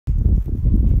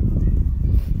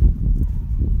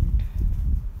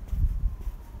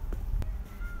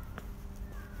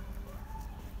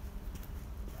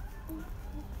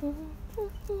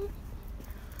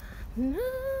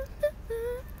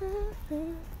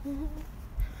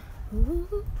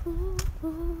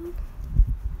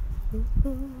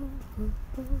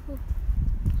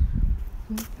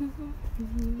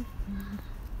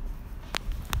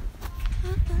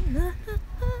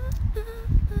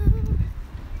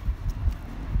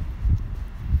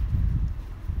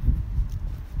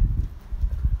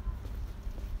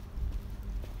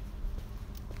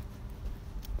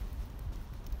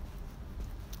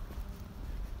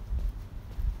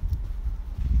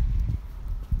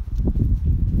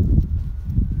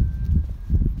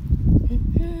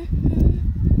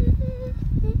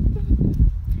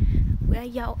Where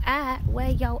y'all at?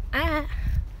 Where y'all at?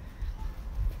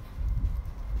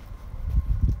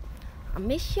 I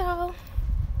miss y'all.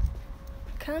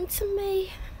 Come to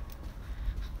me.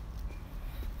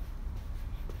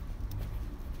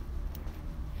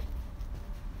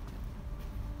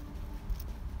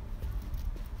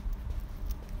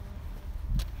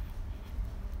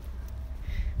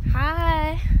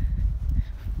 Hi.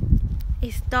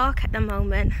 It's dark at the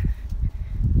moment.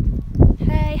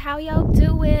 Hey, how y'all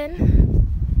doing?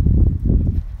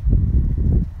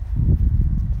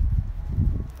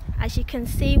 As you can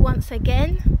see, once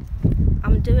again,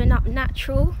 I'm doing up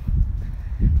natural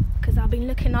because I've been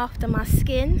looking after my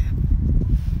skin.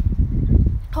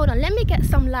 Hold on, let me get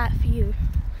some light for you.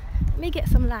 Let me get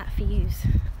some light for you.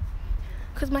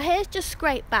 Because my hair's just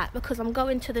scraped back because I'm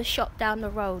going to the shop down the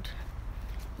road.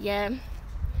 Yeah.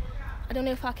 I don't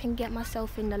know if I can get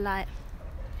myself in the light.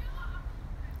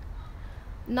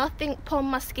 Nothing upon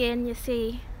my skin, you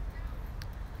see.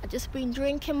 I've just been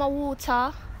drinking my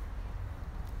water.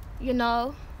 You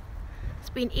know,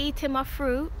 it's been eating my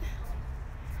fruit.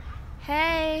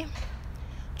 Hey,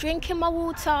 drinking my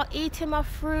water, eating my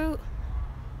fruit.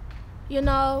 You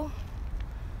know,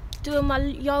 doing my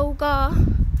yoga,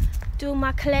 doing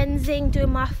my cleansing, doing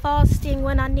my fasting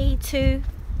when I need to.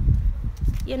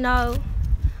 You know,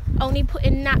 only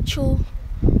putting natural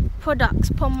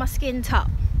products upon my skin top.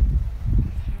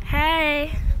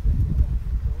 Hey,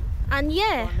 and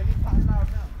yeah.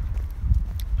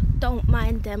 Don't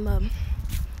mind them,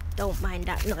 don't mind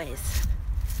that noise.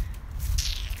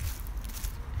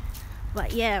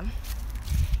 But yeah,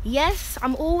 yes,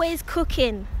 I'm always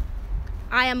cooking.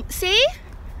 I am, see?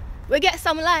 We get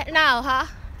some light now,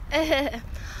 huh?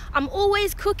 I'm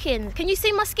always cooking. Can you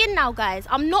see my skin now, guys?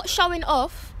 I'm not showing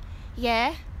off,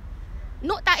 yeah?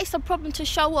 Not that it's a problem to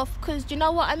show off, because you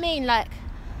know what I mean? Like,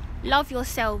 love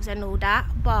yourselves and all that,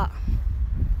 but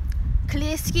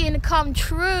clear skin come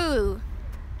true.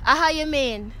 How you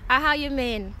mean? How you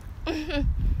mean?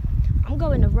 I'm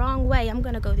going the wrong way. I'm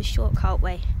gonna go the shortcut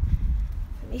way.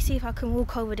 Let me see if I can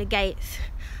walk over the gates.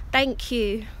 Thank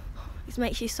you. This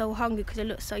makes you so hungry because it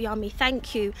looks so yummy.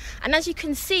 Thank you. And as you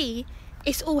can see,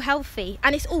 it's all healthy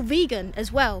and it's all vegan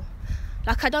as well.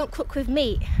 Like, I don't cook with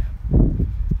meat.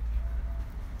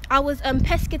 I was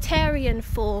pescatarian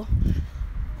for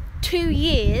 2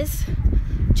 years,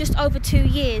 just over 2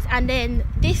 years, and then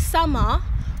this summer,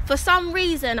 for some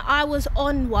reason, I was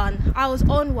on one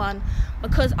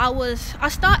because I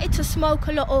started to smoke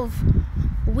a lot of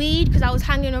weed because I was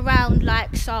hanging around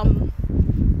like I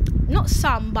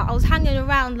was hanging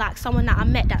around like someone that I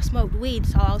met that smoked weed,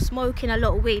 so I was smoking a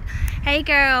lot of weed. Hey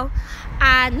girl.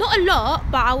 And not a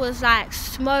lot, but I was like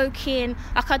smoking,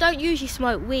 like I don't usually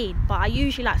smoke weed, but I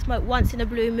usually like smoke once in a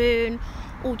blue moon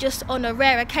or just on a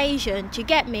rare occasion, do you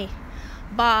get me?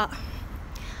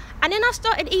 And then I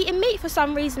started eating meat for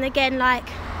some reason again, like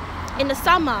in the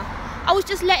summer. I was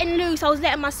just letting loose, I was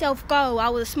letting myself go. I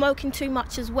was smoking too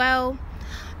much as well,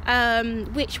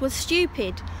 which was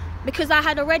stupid because I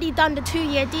had already done the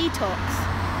 2-year detox.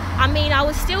 I mean, I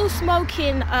was still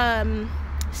smoking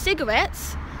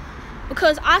cigarettes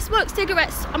because I smoke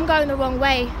cigarettes, I'm going the wrong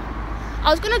way.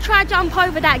 I was gonna try jump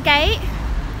over that gate,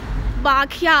 but I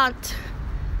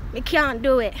can't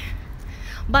do it.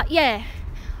 But yeah,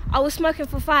 I was smoking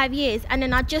for 5 years and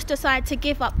then I just decided to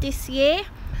give up this year.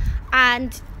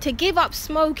 And to give up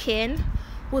smoking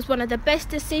was one of the best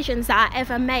decisions that I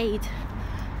ever made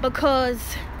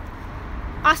because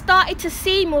I started to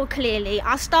see more clearly.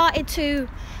 I started to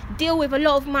deal with a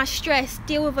lot of my stress,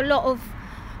 deal with a lot of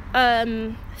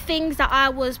things that I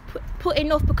was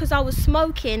putting off because I was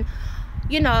smoking,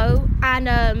 you know. And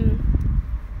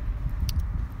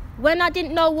when I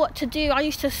didn't know what to do, I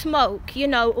used to smoke, you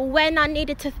know, or when I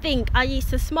needed to think, I used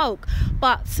to smoke.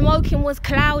 But smoking was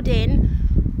clouding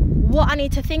what I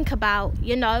need to think about,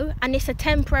 you know, and it's a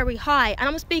temporary high. And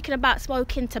I'm speaking about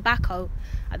smoking tobacco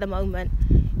at the moment,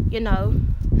 you know.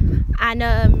 And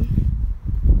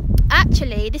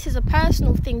actually, this is a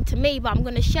personal thing to me, but I'm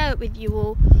going to share it with you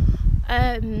all.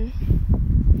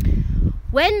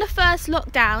 When the first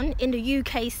lockdown in the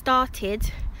UK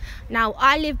started, now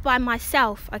I live by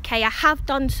myself, okay? I have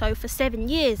done so for 7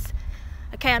 years,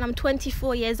 okay? And I'm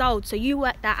 24 years old, so you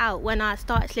work that out when I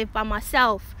started to live by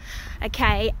myself,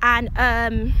 okay? And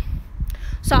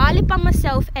so I live by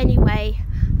myself anyway,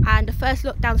 and the first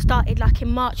lockdown started like in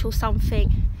March or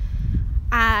something,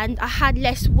 and I had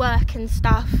less work and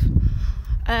stuff.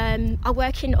 I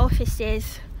work in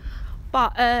offices,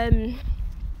 but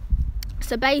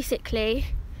so basically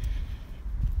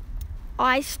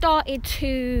I started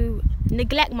to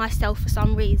neglect myself for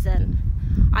some reason.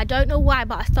 I don't know why,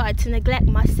 but I started to neglect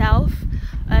myself.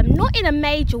 not in a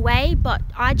major way, but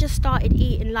I just started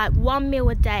eating like 1 meal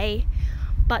a day.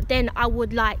 But then I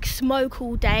would like smoke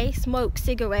all day, smoke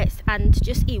cigarettes and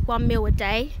just eat 1 meal a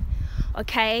day,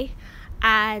 okay?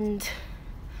 And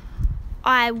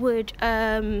I would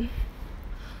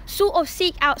sort of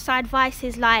seek outside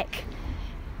vices, like,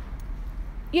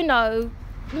 you know,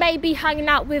 maybe hanging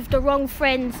out with the wrong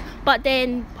friends, but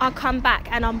then I come back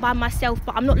and I'm by myself,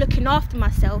 but I'm not looking after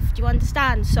myself. Do you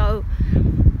understand? So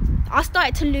I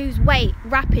started to lose weight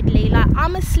rapidly. Like,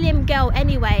 I'm a slim girl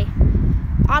anyway.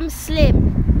 I'm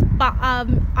slim, but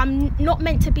I'm not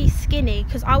meant to be skinny,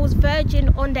 because I was verging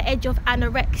on the edge of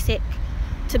anorexic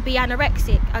to be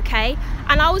anorexic, okay?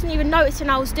 And I wasn't even noticing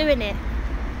I was doing it,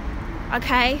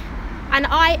 okay? And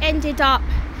I ended up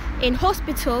in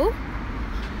hospital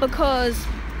because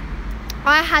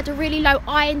I had a really low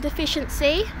iron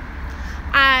deficiency,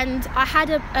 and I had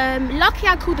lucky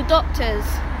I called the doctors,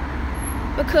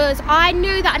 because I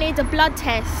knew that I needed a blood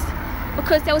test,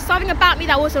 because there was something about me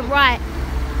that wasn't right.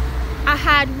 I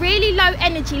had really low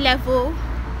energy level,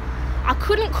 I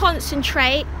couldn't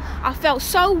concentrate, I felt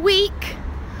so weak,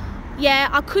 yeah,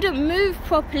 I couldn't move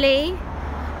properly,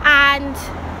 and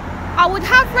I would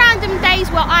have random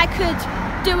days where I could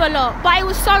do a lot, but it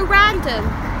was so random.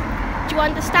 Do you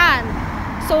understand?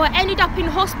 So I ended up in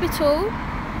hospital,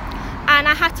 and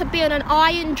I had to be on an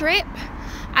iron drip,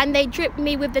 and they dripped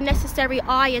me with the necessary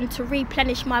iron to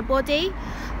replenish my body.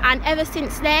 And ever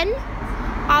since then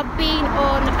I've been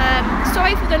on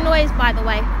sorry for the noise, by the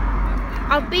way,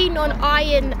 I've been on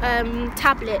iron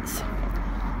tablets,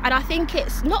 and I think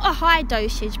it's not a high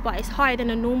dosage, but it's higher than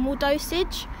a normal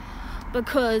dosage,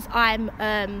 because I'm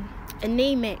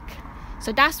anemic.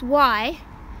 So that's why,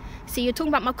 see, you're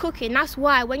talking about my cooking, that's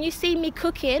why when you see me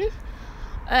cooking,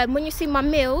 when you see my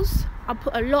meals, I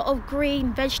put a lot of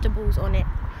green vegetables on it,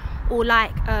 or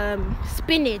like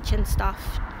spinach and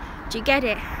stuff. Do you get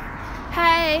it?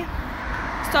 Hey,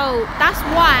 so that's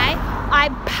why I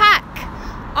pack,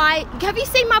 have you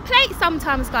seen my plate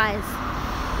sometimes, guys?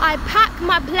 I pack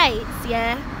my plates,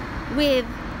 yeah, with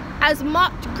as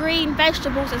much green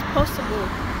vegetables as possible,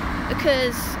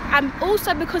 because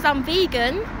because I'm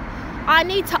vegan, I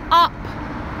need to up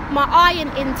my iron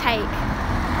intake,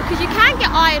 because you can get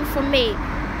iron from meat.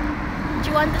 Do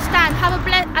you understand?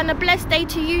 Have a blessed day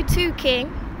to you too,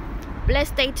 King.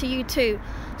 Blessed day to you too.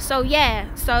 So yeah,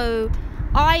 so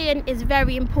iron is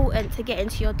very important to get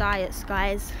into your diets,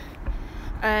 guys.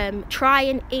 Try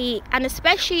and eat, and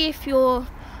especially if you're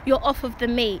off of the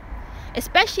meat,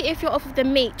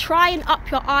 try and up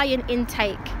your iron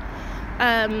intake.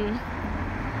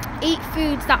 Eat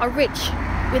foods that are rich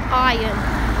with iron.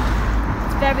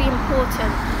 It's very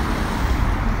important.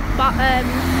 But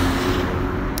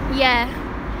yeah,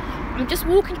 I'm just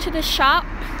walking to the shop,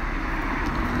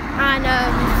 and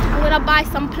I'm gonna buy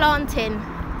some plantain.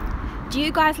 Do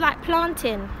you guys like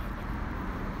plantain?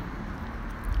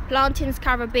 Plantain's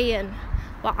Caribbean,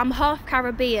 but I'm half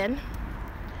Caribbean.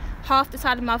 Half the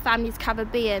side of my family is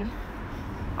Caribbean.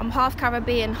 I'm half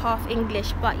Caribbean, half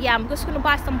English. But yeah, I'm just gonna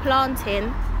buy some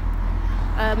plantain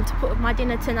to put with my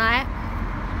dinner tonight.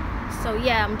 So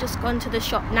yeah, I'm just going to the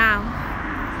shop now.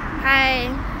 Hey,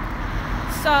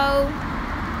 so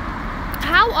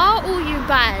how are all you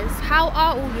guys?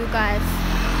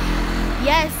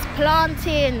 Yes,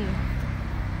 plantain.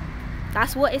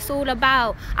 That's what it's all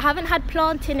about. I haven't had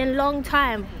plantain in a long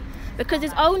time, because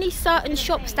there's only certain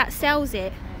shops that sells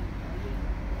it.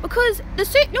 Because the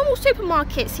normal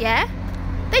supermarkets, yeah,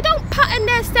 they don't pattern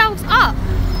themselves up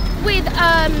with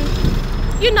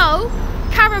you know,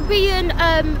 Caribbean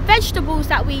vegetables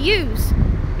that we use.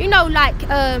 You know, like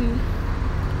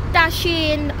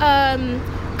dashing,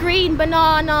 green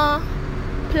banana,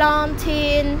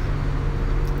 plantain,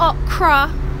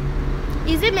 okra.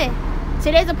 You see me?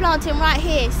 So there's a plantain right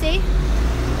here, see?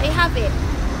 They have it.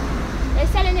 They're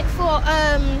selling it for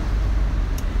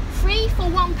 3 for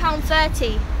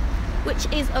 £1.30, which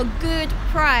is a good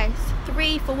price.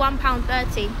 3 for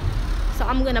 £1.30. So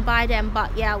I'm gonna buy them,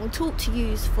 but yeah, I will talk to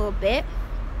yous for a bit.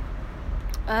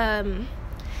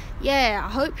 Yeah, I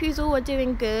hope yous all are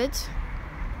doing good.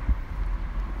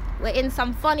 We're in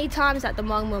some funny times at the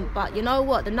moment, but you know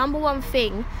what? The number one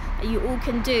thing that you all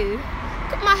can do,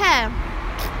 look at my hair.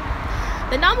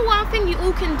 The number one thing you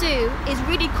all can do is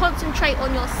really concentrate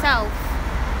on yourself,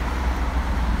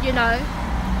 you know,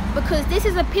 because this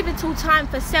is a pivotal time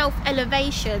for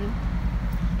self-elevation.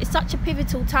 It's such a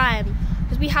pivotal time,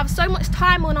 because we have so much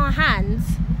time on our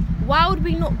hands. Why would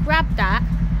we not grab that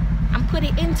and put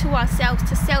it into ourselves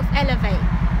to self-elevate?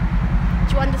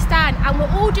 Do you understand? And we're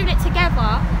all doing it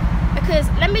together, because Because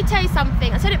let me tell you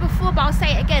something, I said it before but I'll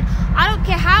say it again, I don't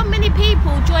care how many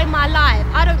people join my live,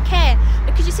 I don't care,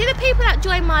 because you see the people that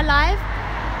join my live,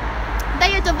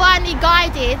 they are divinely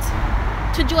guided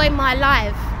to join my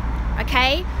live,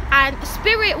 okay? And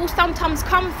spirit will sometimes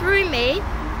come through me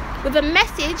with a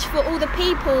message for all the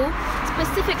people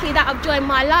specifically that have joined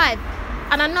my live.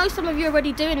 And I know some of you are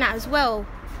already doing that as well.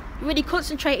 You're really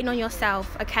concentrating on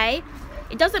yourself, okay?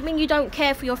 It doesn't mean you don't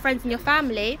care for your friends and your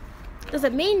family. It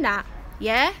doesn't mean that,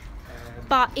 yeah?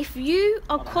 But if you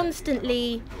are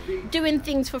constantly doing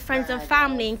things for friends and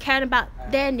family and caring about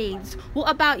their needs, what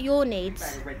about your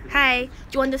needs? Hey,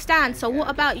 do you understand? So what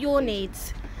about your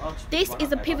needs? This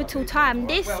is a pivotal time.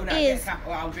 This is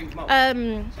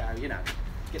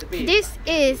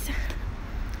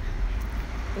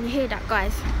you hear that,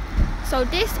 guys? So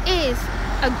this is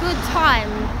a good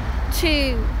time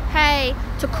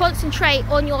to concentrate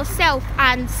on yourself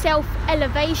and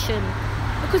self-elevation,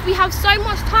 because we have so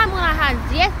much time on our hands.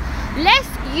 Yes, let's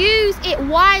use it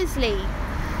wisely.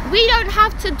 We don't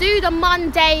have to do the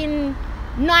mundane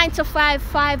 9 to 5,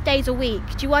 5 days a week.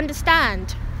 Do you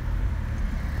understand?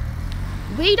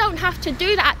 We don't have to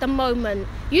do that at the moment.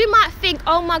 You might think,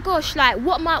 oh my gosh, like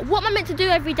what am I meant to do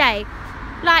every day?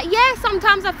 Like, yeah,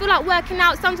 sometimes I feel like working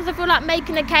out, sometimes I feel like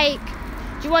making a cake.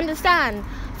 Do you understand?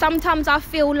 Sometimes I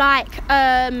feel like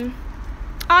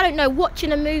I don't know,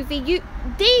 watching a movie.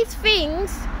 These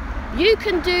things you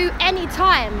can do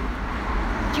anytime.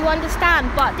 Do you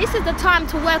understand? But this is the time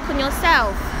to work on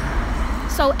yourself.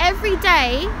 So every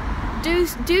day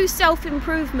do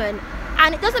self-improvement.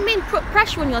 And it doesn't mean put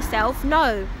pressure on yourself.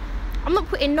 No, I'm not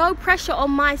putting no pressure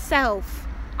on myself.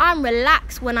 I'm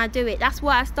relaxed when I do it. That's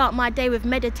why I start my day with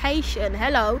meditation.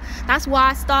 Hello. That's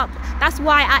why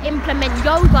I implement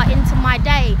yoga into my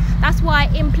day. That's why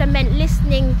I implement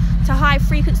listening to high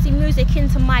frequency music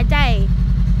into my day.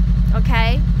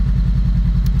 Okay?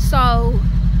 So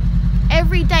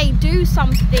every day do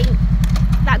something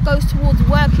that goes towards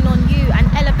working on you and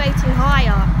elevating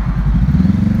higher.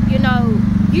 You know,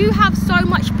 you have so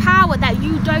much power that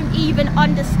you don't even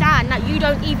understand, that you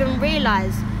don't even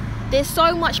realize. There's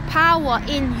so much power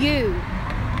in you.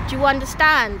 Do you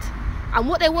understand? And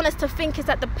what they want us to think is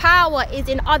that the power is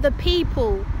in other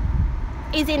people,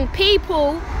 is in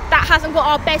people that hasn't got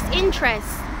our best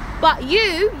interests. But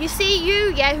you see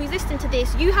you, yeah, who's listening to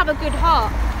this, you have a good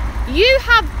heart. You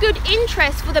have good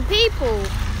interest for the people.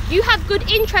 You have good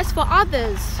interest for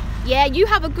others. Yeah, you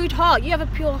have a good heart. You have a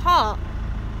pure heart.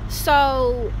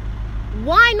 So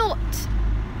why not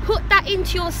put that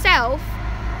into yourself,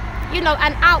 you know,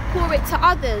 and outpour it to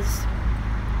others?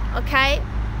 Okay?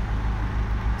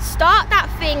 Start that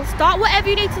thing. Start whatever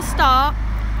you need to start.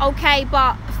 Okay,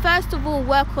 but first of all,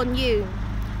 work on you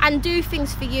and do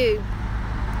things for you.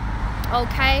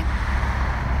 Okay?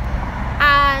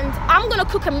 And I'm gonna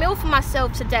cook a meal for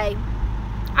myself today,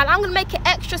 and I'm gonna make it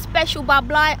extra special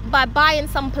by buying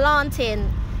some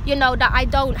plantain, you know, that I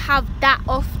don't have that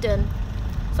often.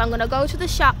 So I'm gonna go to the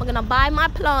shop, I'm gonna buy my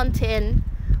plantain.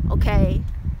 Okay,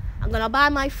 I'm gonna buy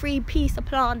my 3 piece of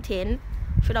plantain.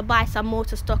 Should I buy some more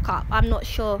to stock up? I'm not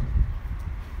sure.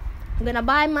 I'm gonna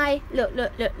buy my look.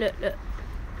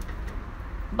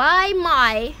 Buy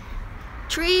my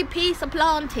 3 piece of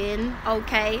plantain,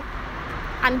 okay,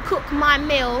 and cook my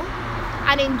meal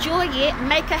and enjoy it,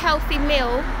 make a healthy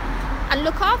meal and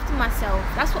look after myself.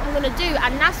 That's what I'm gonna do,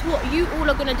 and that's what you all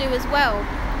are gonna do as well.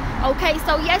 Okay,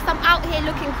 so yes, I'm out here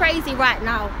looking crazy right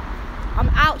now. I'm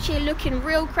out here looking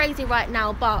real crazy right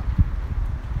now, but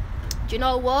do you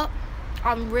know what?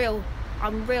 I'm real.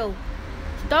 I'm real.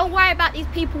 So don't worry about these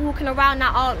people walking around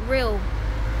that aren't real,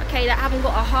 okay, that haven't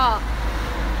got a heart.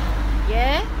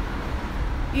 Yeah?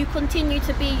 You continue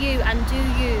to be you and do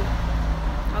you.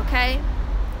 Okay?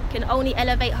 You can only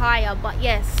elevate higher. But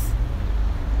yes,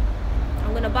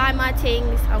 I'm gonna buy my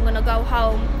things, I'm gonna go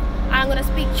home, and I'm gonna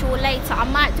speak to you all later. I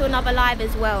might do another live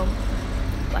as well.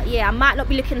 But yeah, I might not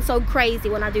be looking so crazy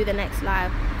when I do the next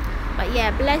live. But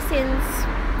yeah, blessings,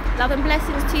 love and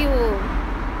blessings to you all.